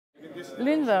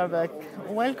Leen Verbeek,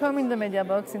 welcome in the media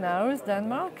box in Aarhus,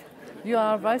 Denmark. You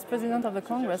are Vice President of the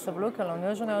Congress of Local and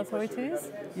Regional Authorities.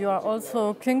 You are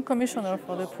also King Commissioner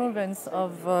for the province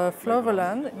of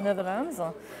Flevoland, Netherlands.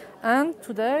 And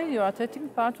today you are taking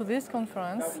part to this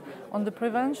conference on the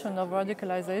prevention of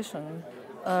radicalization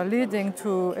leading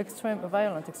to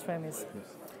violent extremism.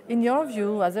 In your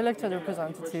view, as elected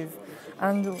representative,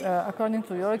 and according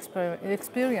to your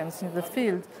experience in the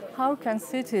field, how can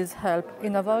cities help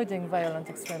in avoiding violent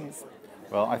extremism?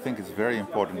 Well, I think it's very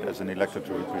important as an elected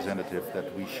representative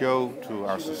that we show to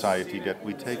our society that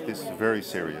we take this very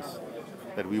serious,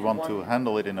 that we want to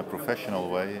handle it in a professional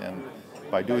way, and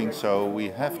by doing so we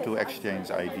have to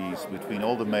exchange ideas between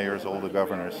all the mayors, all the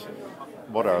governors,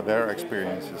 what are their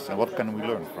experiences and what can we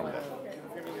learn from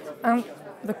that.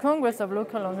 The Congress of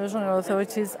Local and Regional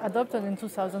Authorities adopted in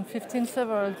 2015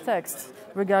 several texts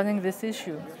regarding this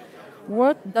issue.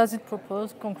 What does it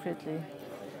propose concretely?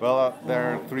 Well,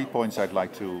 there are 3 points I'd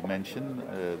like to mention.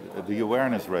 The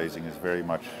awareness raising is very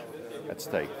much at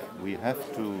stake. We have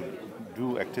to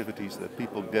do activities that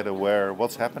people get aware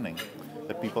what's happening,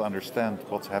 that people understand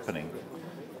what's happening.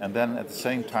 And then at the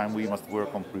same time we must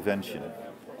work on prevention,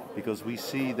 because we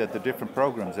see that the different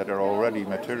programs that are already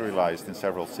materialized in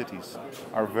several cities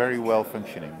are very well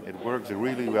functioning. It works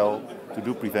really well to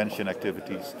do prevention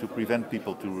activities, to prevent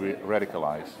people to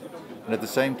radicalize. And at the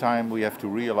same time we have to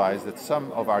realize that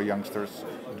some of our youngsters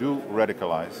do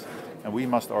radicalize, and we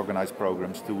must organize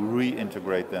programs to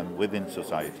reintegrate them within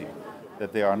society,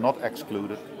 that they are not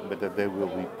excluded, but that they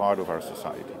will be part of our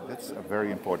society. That's a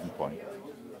very important point.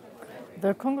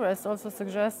 The Congress also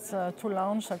suggests to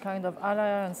launch a kind of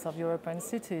alliance of European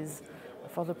cities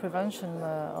for the prevention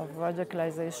of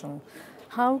radicalization.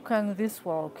 How can this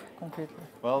work concretely?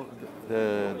 Well,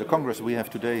 the Congress we have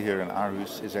today here in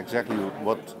Aarhus is exactly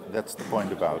that's the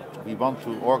point about. We want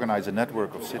to organize a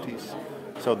network of cities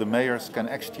so the mayors can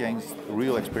exchange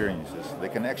real experiences. They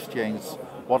can exchange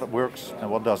what works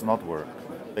and what does not work.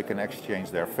 They can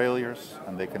exchange their failures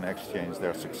and they can exchange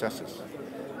their successes.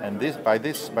 And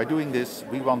by doing this,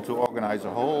 we want to organize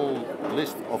a whole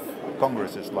list of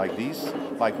congresses like these,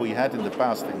 like we had in the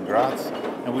past in Graz,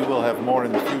 and we will have more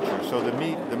in the future. So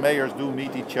the mayors do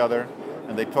meet each other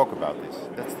and they talk about this.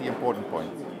 That's the important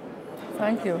point.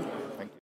 Thank you.